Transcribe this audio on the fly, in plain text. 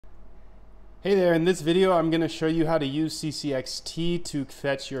Hey there, in this video I'm going to show you how to use CCXT to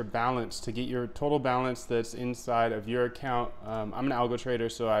fetch your balance, to get your total balance that's inside of your account. I'm an algo trader,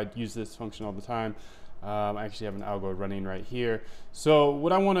 so I use this function all the time. I actually have an algo running right here. So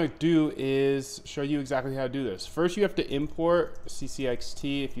what I want to do is show you exactly how to do this. First, you have to import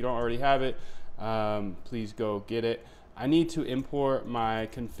CCXT. If you don't already have it, please go get it. I need to import my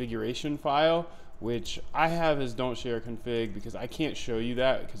configuration file, which I have as don't share config because I can't show you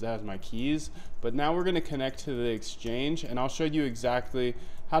that because it has my keys. But now we're going to connect to the exchange and I'll show you exactly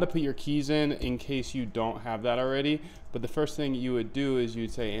how to put your keys in case you don't have that already. But the first thing you would do is you'd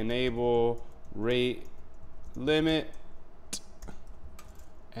say enable rate limit,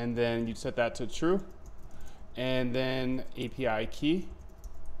 and then you'd set that to true, and then API key.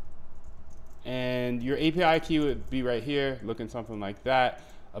 And your API key would be right here, looking something like that.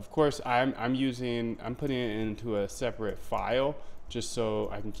 Of course, I'm putting it into a separate file just so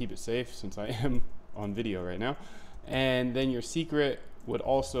I can keep it safe since I am on video right now. And then your secret would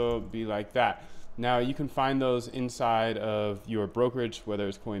also be like that. Now you can find those inside of your brokerage, whether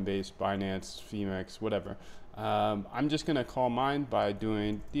it's Coinbase, Binance, Phoenix, whatever. I'm just gonna call mine by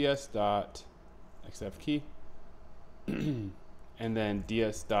doing ds.xf key and then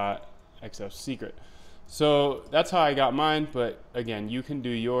ds.xf secret. So that's how I got mine, but again, you can do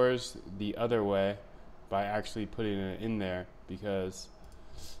yours the other way by actually putting it in there because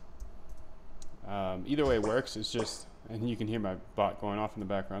either way works. It's just, and you can hear my bot going off in the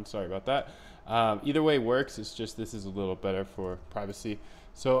background, sorry about that. Either way works, it's just this is a little better for privacy.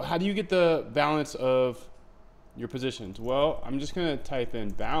 So how do you get the balance of your positions? Well, I'm just gonna type in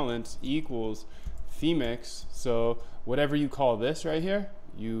balance equals Phoenix. So whatever you call this right here,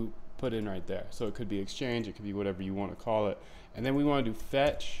 you put in right there. So it could be exchange, it could be whatever you want to call it. And then we want to do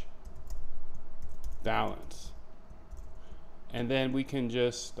fetch balance. And then we can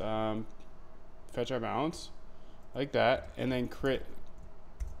just fetch our balance like that, and then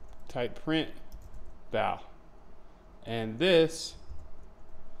type print val. And this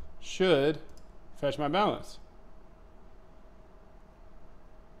should fetch my balance.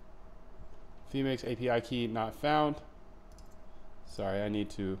 Phoenix API key not found. Sorry, I need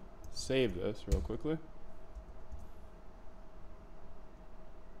to save this real quickly.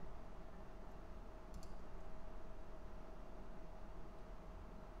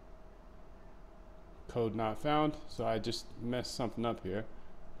 Code not found, so I just messed something up here.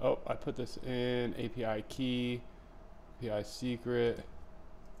 Oh, I put this in API key, API secret,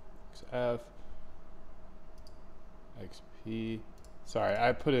 XF, XP. Sorry,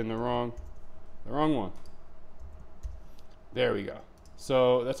 I put in the wrong one. There we go.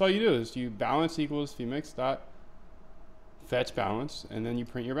 So that's all you do is you balance equals Phoenix dot fetch balance, and then you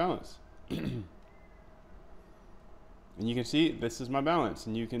print your balance. And you can see this is my balance,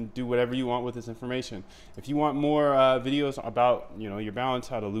 and you can do whatever you want with this information. If you want more videos about your balance,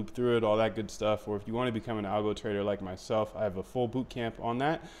 how to loop through it, all that good stuff, or if you want to become an algo trader like myself, I have a full boot camp on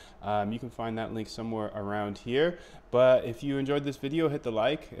that. You can find that link somewhere around here. But if you enjoyed this video, hit the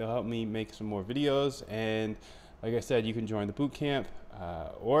like. It'll help me make some more videos, and like I said, you can join the boot camp,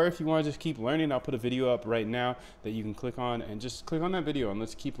 or if you want to just keep learning, I'll put a video up right now that you can click on, and just click on that video and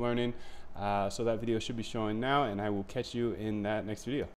let's keep learning. So that video should be showing now, and I will catch you in that next video.